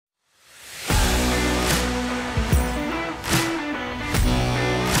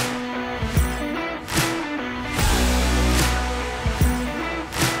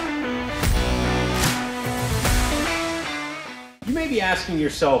be asking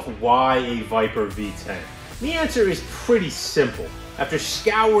yourself why a Viper V10. The answer is pretty simple. After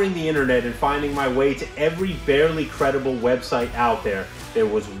scouring the internet and finding my way to every barely credible website out there, there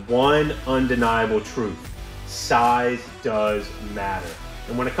was one undeniable truth. Size does matter.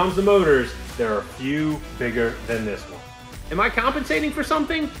 And when it comes to motors, there are few bigger than this one. Am I compensating for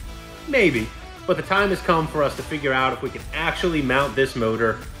something? Maybe. But the time has come for us to figure out if we can actually mount this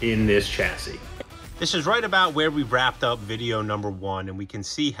motor in this chassis. This is right about where we wrapped up video number 1, and we can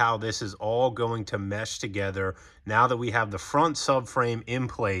see how this is all going to mesh together now that we have the front subframe in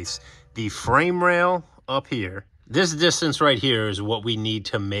place, the frame rail up here. This distance right here is what we need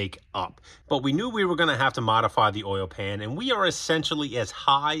to make up. But we knew we were going to have to modify the oil pan, and we are essentially as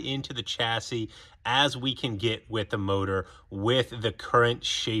high into the chassis as we can get with the motor with the current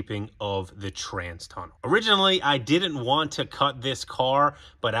shaping of the trans tunnel. Originally, I didn't want to cut this car,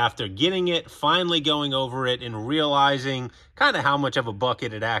 but after getting it, finally going over it and realizing kind of how much of a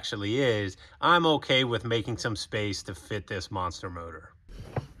bucket it actually is, I'm okay with making some space to fit this monster motor.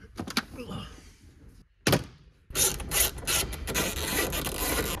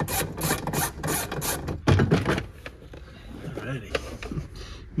 Alrighty.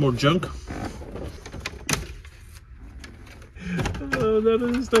 More junk. Oh, none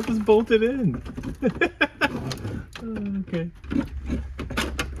of this stuff is bolted in. Okay.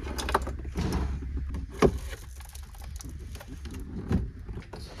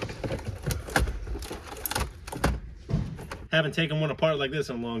 Haven't taken one apart like this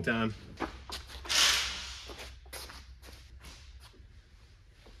in a long time.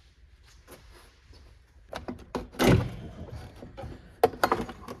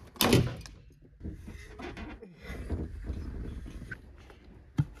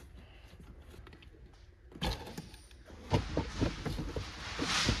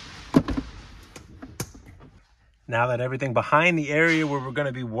 Now that everything behind the area where we're going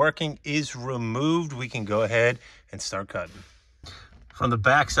to be working is removed, we can go ahead and start cutting. From the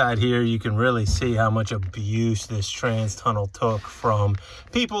backside here, you can really see how much abuse this trans tunnel took from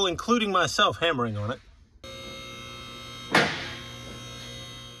people, including myself, hammering on it.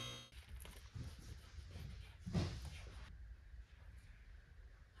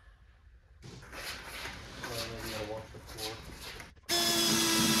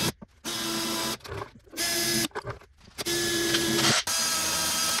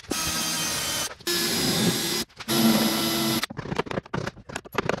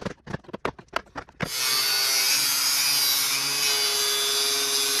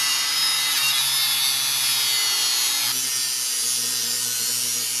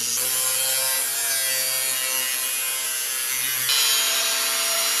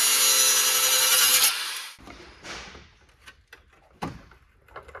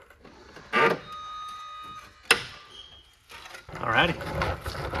 Alrighty.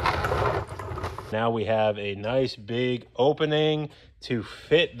 Now we have a nice big opening to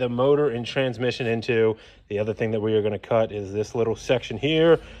fit the motor and transmission into. The other thing that we are going to cut is this little section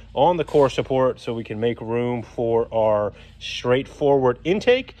here on the core support so we can make room for our straightforward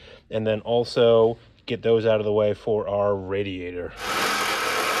intake, and then also get those out of the way for our radiator.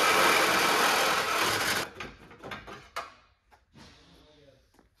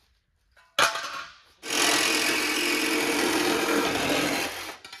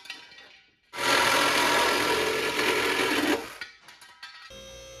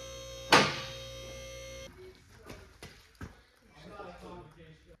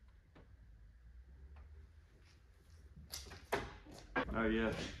 Oh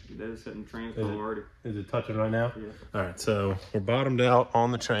yeah, that is setting trans already. Is it touching right now? Yeah. All right, so we're bottomed out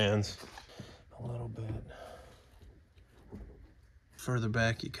on the trans a little bit. Further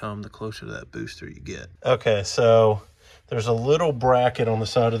back you come, the closer to that booster you get. Okay, so there's a little bracket on the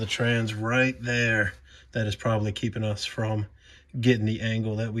side of the trans right there that is probably keeping us from getting the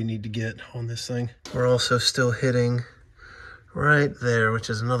angle that we need to get on this thing. We're also still hitting right there, which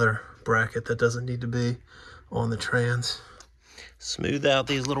is another bracket that doesn't need to be on the trans. Smooth out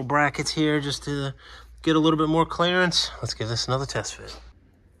these little brackets here just to get a little bit more clearance. Let's give this another test fit.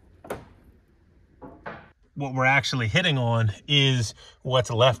 What we're actually hitting on is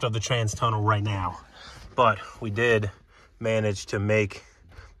what's left of the trans tunnel right now. But we did manage to make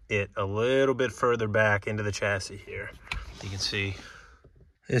it a little bit further back into the chassis here. You can see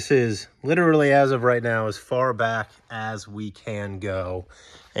this is literally, as of right now, as far back as we can go.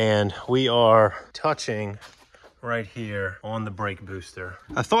 And we are touching right here on the brake booster.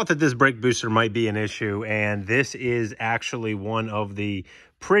 I thought that this brake booster might be an issue, and this is actually one of the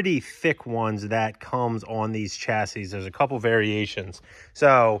pretty thick ones that comes on these chassis. There's a couple variations.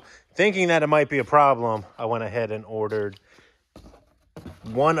 So thinking that it might be a problem, I went ahead and ordered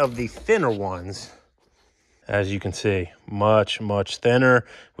one of the thinner ones. As you can see, much thinner,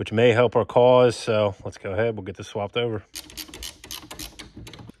 which may help our cause. So let's go ahead, we'll get this swapped over.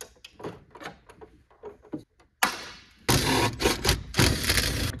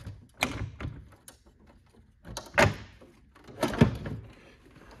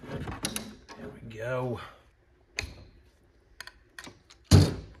 There we go.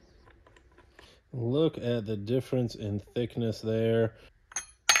 Look at the difference in thickness there.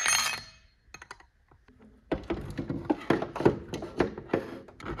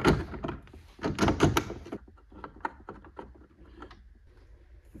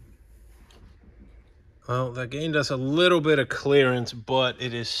 Well, that gained us a little bit of clearance, but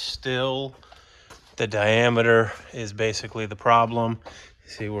it is still, the diameter is basically the problem.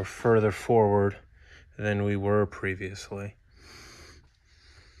 See, we're further forward than we were previously.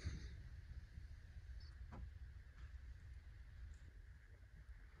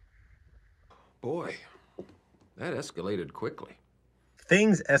 Boy, that escalated quickly.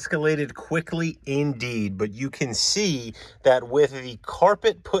 Things escalated quickly indeed, but you can see that with the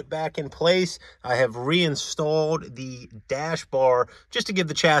carpet put back in place, I have reinstalled the dash bar just to give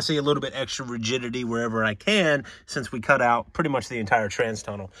the chassis a little bit extra rigidity wherever I can, since we cut out pretty much the entire trans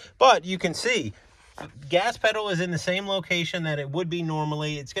tunnel. But you can see gas pedal is in the same location that it would be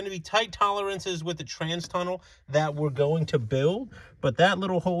normally. It's going to be tight tolerances with the trans tunnel that we're going to build, but that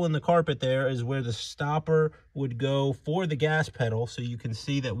little hole in the carpet there is where the stopper would go for the gas pedal. So you can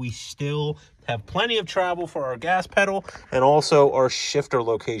see that we still have plenty of travel for our gas pedal, and also our shifter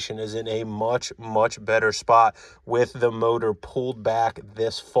location is in a much better spot with the motor pulled back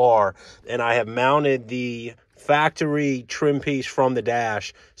this far. And I have mounted the factory trim piece from the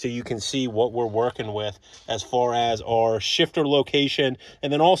dash so you can see what we're working with as far as our shifter location,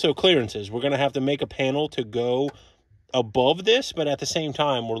 and then also clearances. We're going to have to make a panel to go above this, but at the same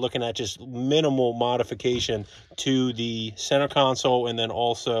time we're looking at just minimal modification to the center console and then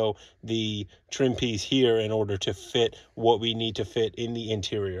also the trim piece here in order to fit what we need to fit in the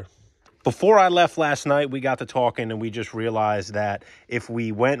interior. Before I left last night, we got to talking and we just realized that if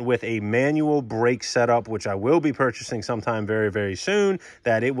we went with a manual brake setup, which I will be purchasing sometime very soon,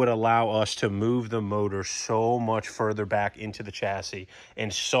 that it would allow us to move the motor so much further back into the chassis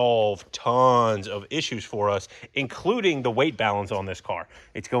and solve tons of issues for us, including the weight balance on this car.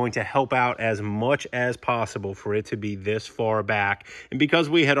 It's going to help out as much as possible for it to be this far back. And because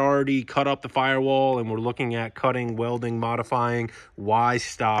we had already cut up the firewall and we're looking at cutting, welding, modifying, why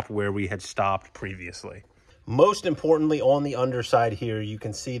stop where we had stopped previously? Most importantly, on the underside here, you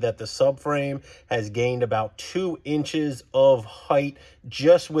can see that the subframe has gained about 2 inches of height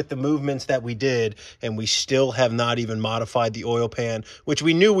just with the movements that we did, and we still have not even modified the oil pan, which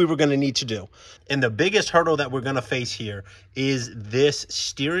we knew we were going to need to do. And the biggest hurdle that we're going to face here is this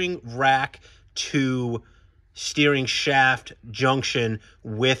steering rack to steering shaft junction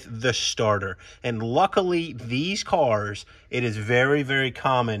with the starter. And luckily, these cars, it is very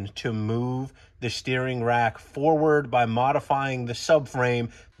common to move the steering rack forward by modifying the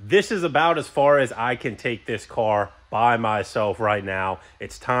subframe. This is about as far as I can take this car by myself right now.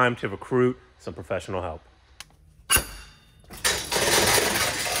 It's time to recruit some professional help.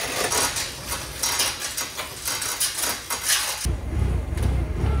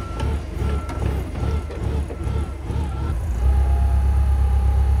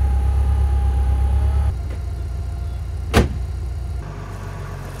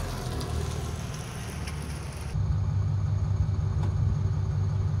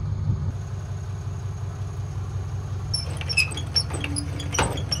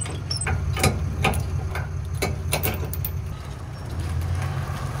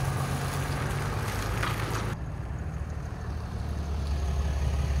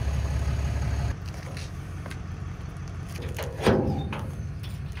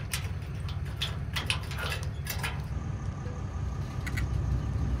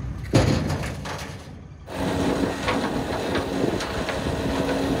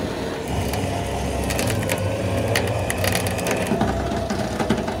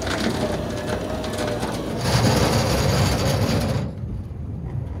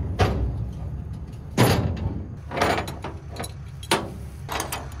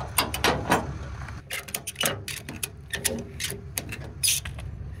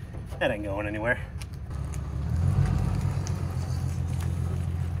 That ain't going anywhere.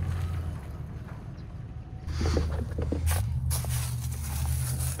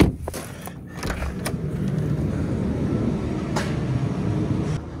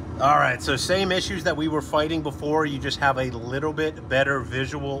 All right, so same issues that we were fighting before, you just have a little bit better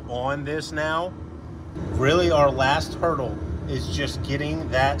visual on this now. Really, our last hurdle is just getting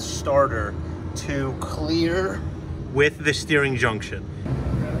that starter to clear with the steering junction.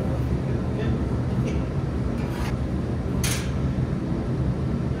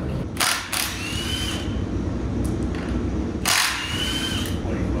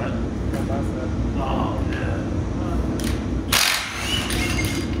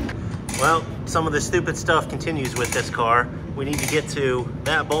 Well, some of the stupid stuff continues with this car. We need to get to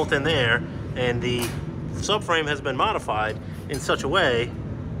that bolt in there, and the subframe has been modified in such a way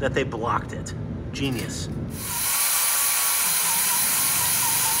that they blocked it. Genius.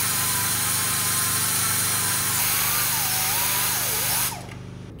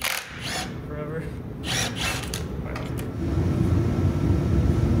 Forever.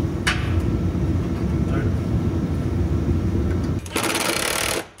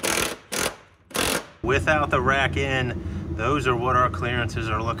 Without the rack in, those are what our clearances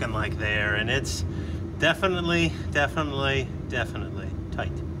are looking like there, and it's definitely tight,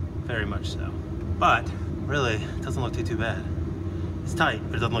 very much so. But really, it doesn't look too bad. It's tight,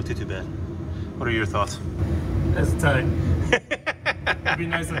 but it doesn't look too bad. What are your thoughts? It's tight. It'd be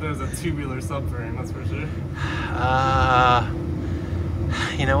nice if there was a tubular subframe, that's for sure.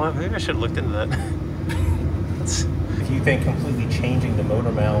 You know what? Maybe I should have looked into that. If you think completely changing the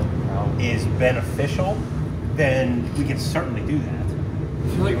motor mount is beneficial, then we can certainly do that. I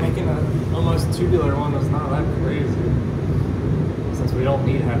feel like making an almost tubular one is not that crazy. Since we don't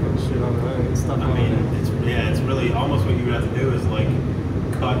need half of the shit on the stuff. I mean, it's really almost what you would have to do is like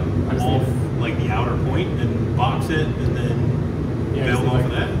cut off like the outer point and box it, and then build off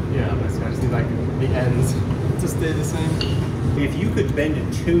of that. Yeah, basically, I just need like the ends to stay the same. If you could bend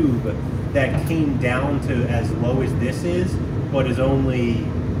a tube that came down to as low as this is, but is only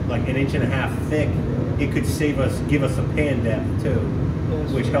like 1.5 inches thick, it could give us a pan depth too,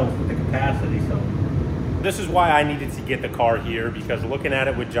 which helps with the capacity. So this is why I needed to get the car here, because looking at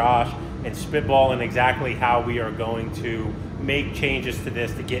it with Josh and spitballing exactly how we are going to make changes to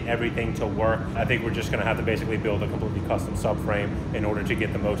this to get everything to work, I think we're just going to have to basically build a completely custom subframe in order to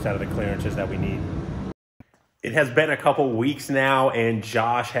get the most out of the clearances that we need. It has been a couple weeks now, and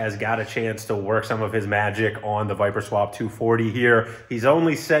Josh has got a chance to work some of his magic on the Viper Swap 240 here. He's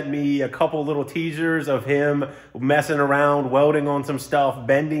only sent me a couple little teasers of him messing around, welding on some stuff,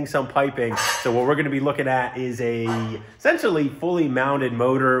 bending some piping. So what we're going to be looking at is a essentially fully mounted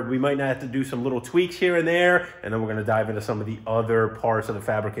motor. We might not have to do some little tweaks here and there, and then we're going to dive into some of the other parts of the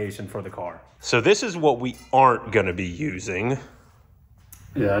fabrication for the car. So this is what we aren't going to be using.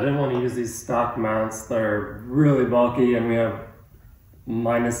 Yeah, I didn't want to use these stock mounts. They're really bulky and we have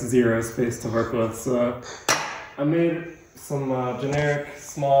 -0 space to work with. So I made some generic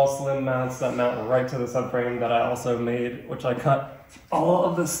small slim mounts that mount right to the subframe that I also made, which I cut all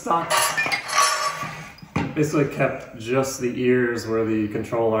of the stock. Basically kept just the ears where the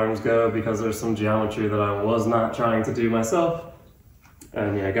control arms go because there's some geometry that I was not trying to do myself.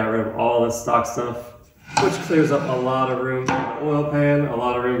 And yeah, I got rid of all the stock stuff, which clears up a lot of room for the oil pan, a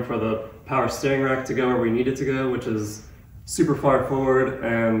lot of room for the power steering rack to go where we need it to go, which is super far forward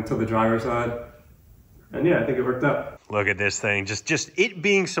and to the driver's side. And yeah, I think it worked out. Look at this thing, just it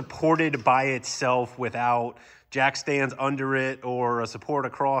being supported by itself without jack stands under it or a support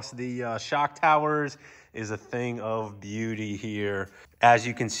across the shock towers is a thing of beauty here. As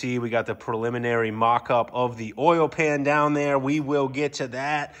you can see, we got the preliminary mock-up of the oil pan down there. We will get to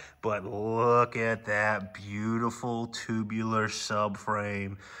that, but look at that beautiful tubular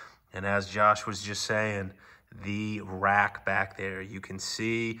subframe. And as Josh was just saying, the rack back there, you can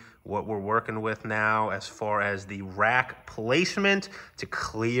see what we're working with now as far as the rack placement to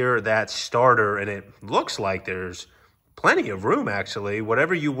clear that starter. And it looks like there's plenty of room, actually.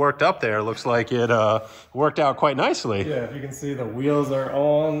 Whatever you worked up there looks like it worked out quite nicely. Yeah, if you can see, the wheels are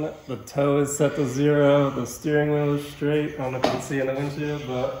on, the toe is set to 0, the steering wheel is straight. I don't know if you can see in the windshield,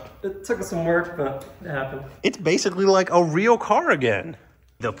 but it took us some work, but it happened. It's basically like a real car again.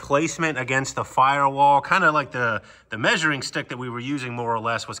 The placement against the firewall, kind of like the measuring stick that we were using more or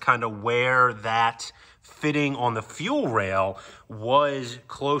less, was kind of where that fitting on the fuel rail was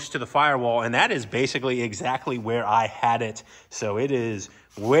close to the firewall, and that is basically exactly where I had it. So it is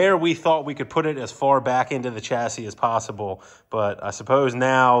where we thought we could put it as far back into the chassis as possible. But I suppose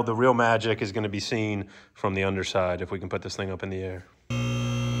now the real magic is going to be seen from the underside if we can put this thing up in the air.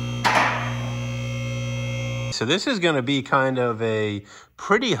 so this is going to be kind of a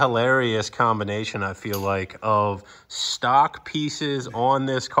pretty hilarious combination, I feel like, of stock pieces on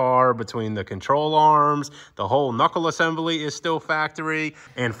this car between the control arms. The whole knuckle assembly is still factory.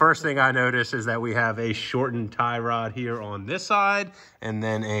 And first thing I notice is that we have a shortened tie rod here on this side and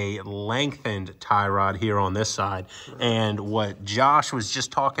then a lengthened tie rod here on this side. And what Josh was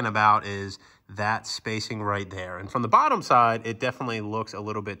just talking about is that spacing right there. And from the bottom side, it definitely looks a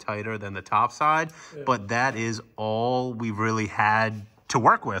little bit tighter than the top side, but that is all we really had to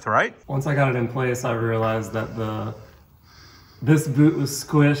work with, right? Once I got it in place, I realized that this boot was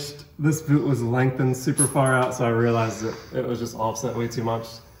squished, this boot was lengthened super far out, so I realized that it was just offset way too much.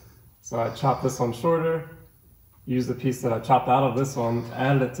 So I chopped this one shorter, used the piece that I chopped out of this one,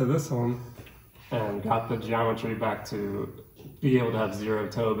 added it to this one, and got the geometry back to be able to have zero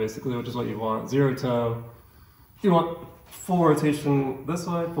toe, basically, which is what you want. Zero toe. You want full rotation this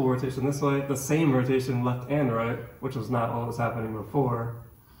way, full rotation this way, the same rotation left and right, which was not what was happening before.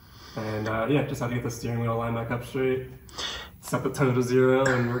 And yeah, just had to get the steering wheel line back up straight, set the toe to zero,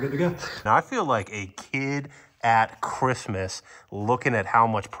 and we're good to go. Now, I feel like a kid at Christmas looking at how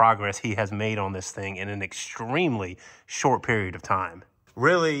much progress he has made on this thing in an extremely short period of time.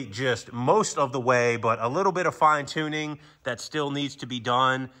 Really just most of the way, but a little bit of fine tuning that still needs to be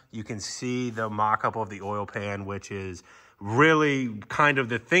done. You can see the mock-up of the oil pan, which is really kind of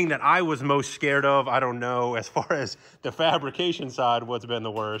the thing that I was most scared of. I don't know, as far as the fabrication side, what's been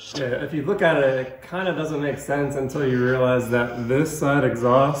the worst. Yeah, if you look at it, it kind of doesn't make sense until you realize that this side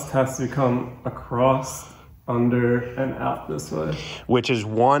exhaust has to come across, under, and out this way. Which is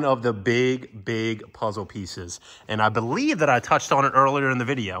one of the big puzzle pieces. And I believe that I touched on it earlier in the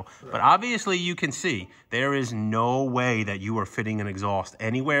video, but obviously you can see there is no way that you are fitting an exhaust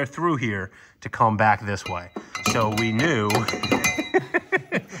anywhere through here to come back this way. So we knew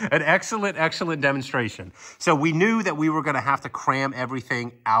an excellent demonstration. So we knew that we were going to have to cram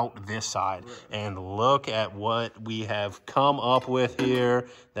everything out this side. And look at what we have come up with here.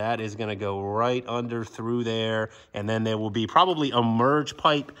 That is going to go right under through there. And then there will be probably a merge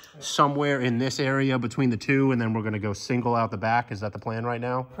pipe somewhere in this area between the two. And then we're going to go single out the back. Is that the plan right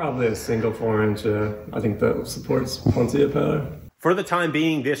now? Probably a single 4-inch. I think that supports plenty of power. For the time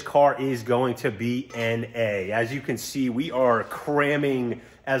being, this car is going to be NA. As you can see, we are cramming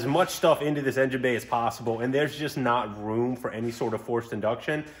as much stuff into this engine bay as possible, and there's just not room for any sort of forced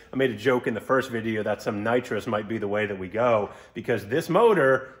induction. I made a joke in the first video that some nitrous might be the way that we go, because this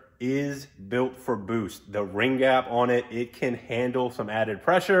motor is built for boost. The ring gap on it, it can handle some added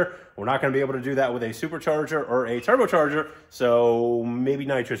pressure. We're not going to be able to do that with a supercharger or a turbocharger, so maybe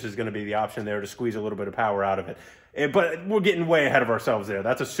nitrous is going to be the option there to squeeze a little bit of power out of it. But we're getting way ahead of ourselves there.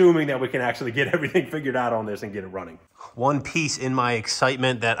 That's assuming that we can actually get everything figured out on this and get it running. One piece in my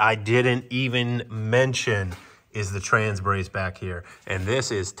excitement that I didn't even mention is the trans brace back here. And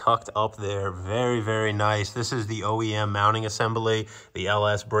this is tucked up there, very nice. This is the OEM mounting assembly. The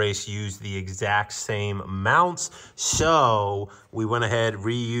LS brace used the exact same mounts. So we went ahead,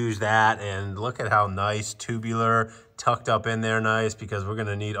 reused that, and look at how nice, tubular, tucked up in there nice, because we're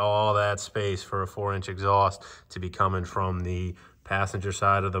gonna need all that space for a 4-inch exhaust to be coming from the passenger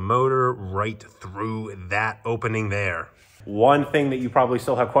side of the motor right through that opening there. One thing that you probably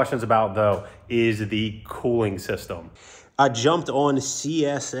still have questions about, though, is the cooling system. I jumped on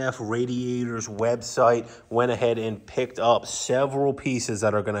CSF Radiator's website, went ahead and picked up several pieces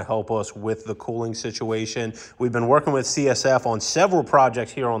that are going to help us with the cooling situation. We've been working with CSF on several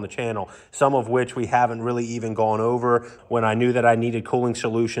projects here on the channel, some of which we haven't really even gone over. When I knew that I needed cooling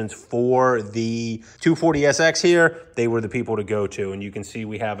solutions for the 240sx here, they were the people to go to. And you can see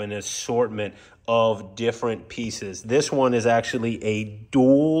we have an assortment of different pieces. This one is actually a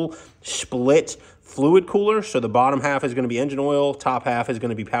dual split fluid cooler. So the bottom half is going to be engine oil, top half is going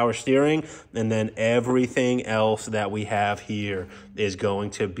to be power steering, and then everything else that we have here is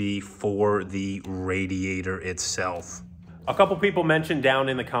going to be for the radiator itself. A couple people mentioned down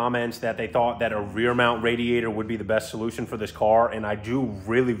in the comments that they thought that a rear mount radiator would be the best solution for this car, and I do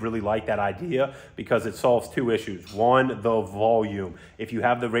really like that idea because it solves two issues. One, the volume. If you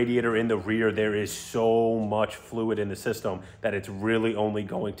have the radiator in the rear, there is so much fluid in the system that it's really only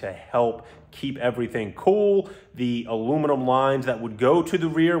going to help keep everything cool. The aluminum lines that would go to the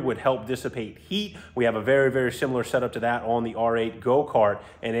rear would help dissipate heat. We have a very similar setup to that on the R8 go-kart,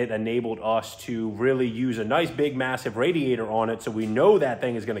 and it enabled us to really use a nice big massive radiator on it, so we know that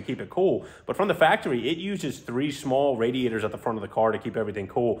thing is going to keep it cool. But from the factory, it uses 3 small radiators at the front of the car to keep everything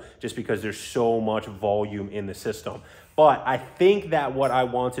cool, just because there's so much volume in the system. But I think that what I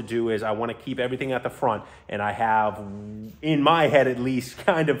want to do is I want to keep everything at the front, and I have, in my head at least,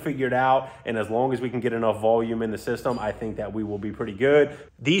 kind of figured out, and as long as we can get enough volume in the system, I think that we will be pretty good.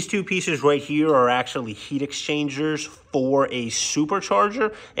 These two pieces right here are actually heat exchangers for a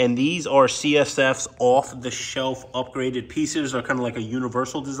supercharger, and these are CSF's off-the-shelf upgraded pieces. They're kind of like a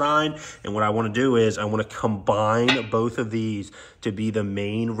universal design, and what I want to do is I want to combine both of these to be the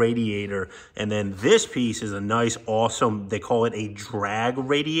main radiator, and then this piece is a nice, awesome, they call it a drag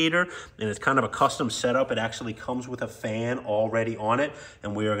radiator, and it's kind of a custom setup. It actually comes with a fan already on it,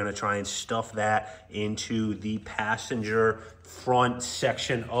 and we are going to try and stuff that into the passenger front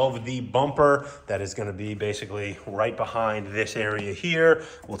section of the bumper. That is going to be basically right behind this area here.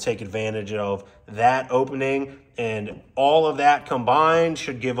 We'll take advantage of that opening, and all of that combined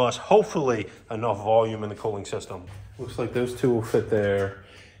should give us hopefully enough volume in the cooling system. Looks like those two will fit there.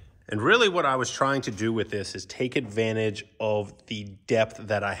 And really what I was trying to do with this is take advantage of the depth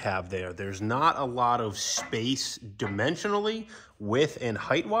that I have there. There's not a lot of space dimensionally, width and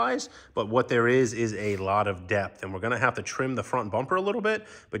height wise, but what there is a lot of depth. And we're gonna have to trim the front bumper a little bit,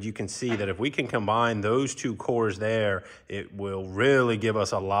 but you can see that if we can combine those two cores there, it will really give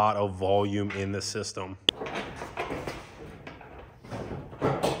us a lot of volume in the system.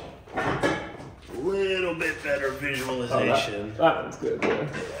 Little bit better visualization. Oh, that one's good, yeah.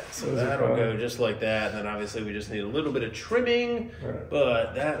 So that'll go just like that, and then obviously we just need a little bit of trimming,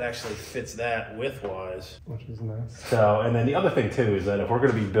 but that actually fits that width-wise. Which is nice. So, and then the other thing too is that if we're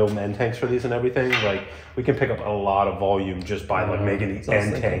going to be building end tanks for these and everything, like we can pick up a lot of volume just by like making the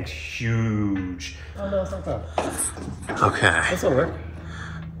end tanks huge. Oh no, it's not that. Okay. That's all right.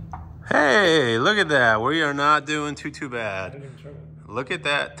 Hey, look at that. We are not doing too bad. Look at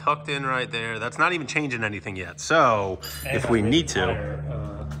that tucked in right there. That's not even changing anything yet. So if we need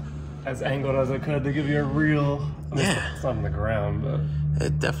to. As angled as I could to give you a real, yeah. It's not on the ground, but.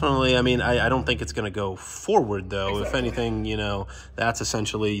 It definitely, I mean, I don't think it's going to go forward though. Exactly. If anything, you know, that's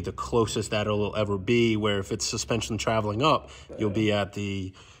essentially the closest that it'll ever be, where if it's suspension traveling up, you'll be at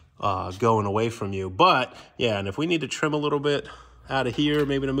the going away from you. But yeah, and if we need to trim a little bit out of here,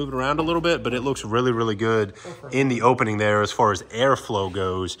 maybe to move it around a little bit, but it looks really, really good in the opening there as far as airflow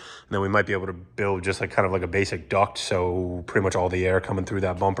goes. And then we might be able to build just like kind of like a basic duct, so pretty much all the air coming through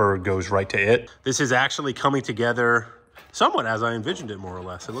that bumper goes right to it. This is actually coming together somewhat as I envisioned it, more or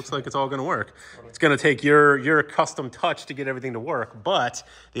less. It looks like it's all gonna work. It's gonna take your custom touch to get everything to work, but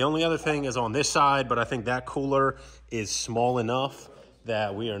the only other thing is on this side, but I think that cooler is small enough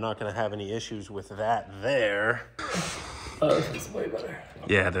that we are not gonna have any issues with that there. This is way better.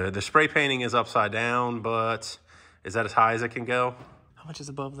 Yeah, the spray painting is upside down, but is that as high as it can go? How much is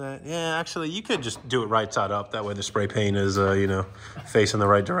above that? Yeah, actually, you could just do it right side up. That way the spray paint is, you know, facing the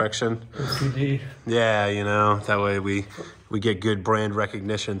right direction. OCD. Yeah, you know, that way we get good brand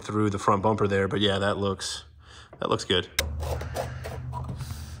recognition through the front bumper there. But yeah, that looks good.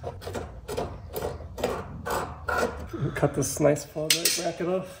 Cut this nice fallback bracket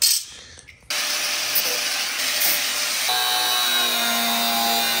off.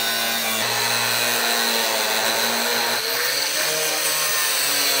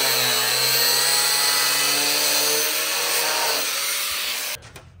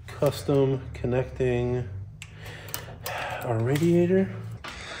 Custom connecting our radiator.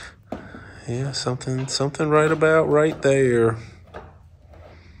 Yeah, something right about right there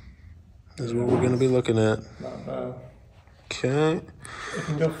is what we're going to be looking at. Not bad. Okay. You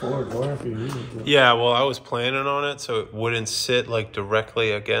can go forward more if you need it. Yeah, well, I was planning on it so it wouldn't sit like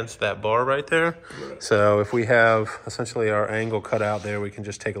directly against that bar right there. So if we have essentially our angle cut out there, we can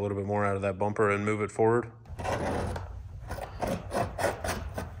just take a little bit more out of that bumper and move it forward.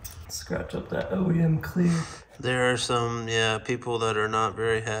 Scratch up that OEM clear. There are some, yeah, people that are not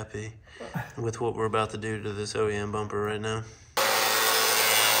very happy with what we're about to do to this OEM bumper right now.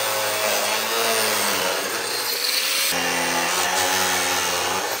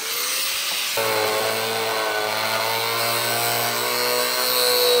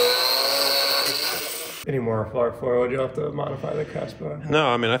 Any more far forward, you'll have to modify the crash bar. No,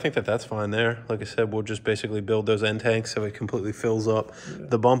 I mean, I think that's fine there. Like I said, we'll just basically build those end tanks so it completely fills up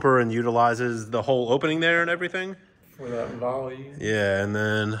the bumper and utilizes the whole opening there and everything. For that volley. Yeah, and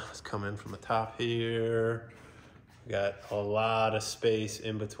then let's come in from the top here. We got a lot of space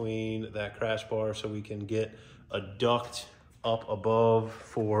in between that crash bar so we can get a duct up above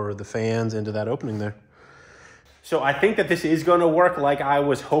for the fans into that opening there. So I think that this is going to work like I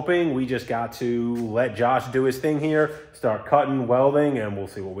was hoping. We just got to let Josh do his thing here, start cutting, welding, and we'll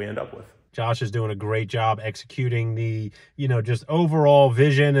see what we end up with. Josh is doing a great job executing the, just overall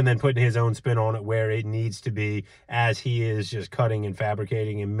vision and then putting his own spin on it where it needs to be, as he is just cutting and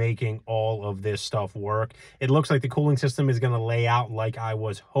fabricating and making all of this stuff work. It looks like the cooling system is going to lay out like I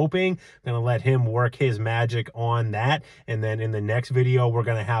was hoping. I'm going to let him work his magic on that. And then in the next video, we're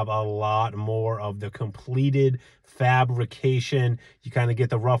going to have a lot more of the completed fabrication. You kind of get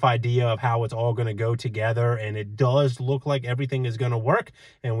the rough idea of how it's all going to go together, and it does look like everything is going to work,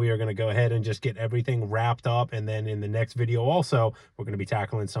 and we are going to go ahead and just get everything wrapped up. And then in the next video also, we're going to be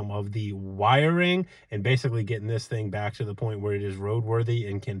tackling some of the wiring and basically getting this thing back to the point where it is roadworthy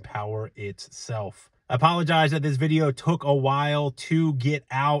and can power itself. I apologize that this video took a while to get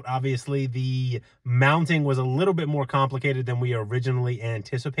out. Obviously, the mounting was a little bit more complicated than we originally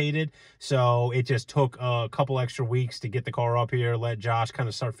anticipated. So it just took a couple extra weeks to get the car up here, let Josh kind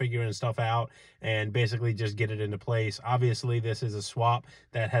of start figuring stuff out, and basically just get it into place. Obviously, this is a swap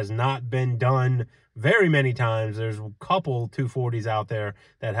that has not been done very many times. There's a couple 240s out there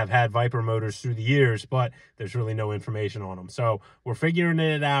that have had Viper motors through the years, but there's really no information on them. So we're figuring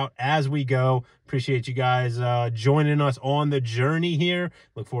it out as we go. Appreciate you guys joining us on the journey here.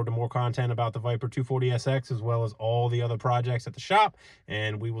 Look forward to more content about the Viper 240sx as well as all the other projects at the shop,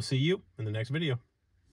 and we will see you in the next video.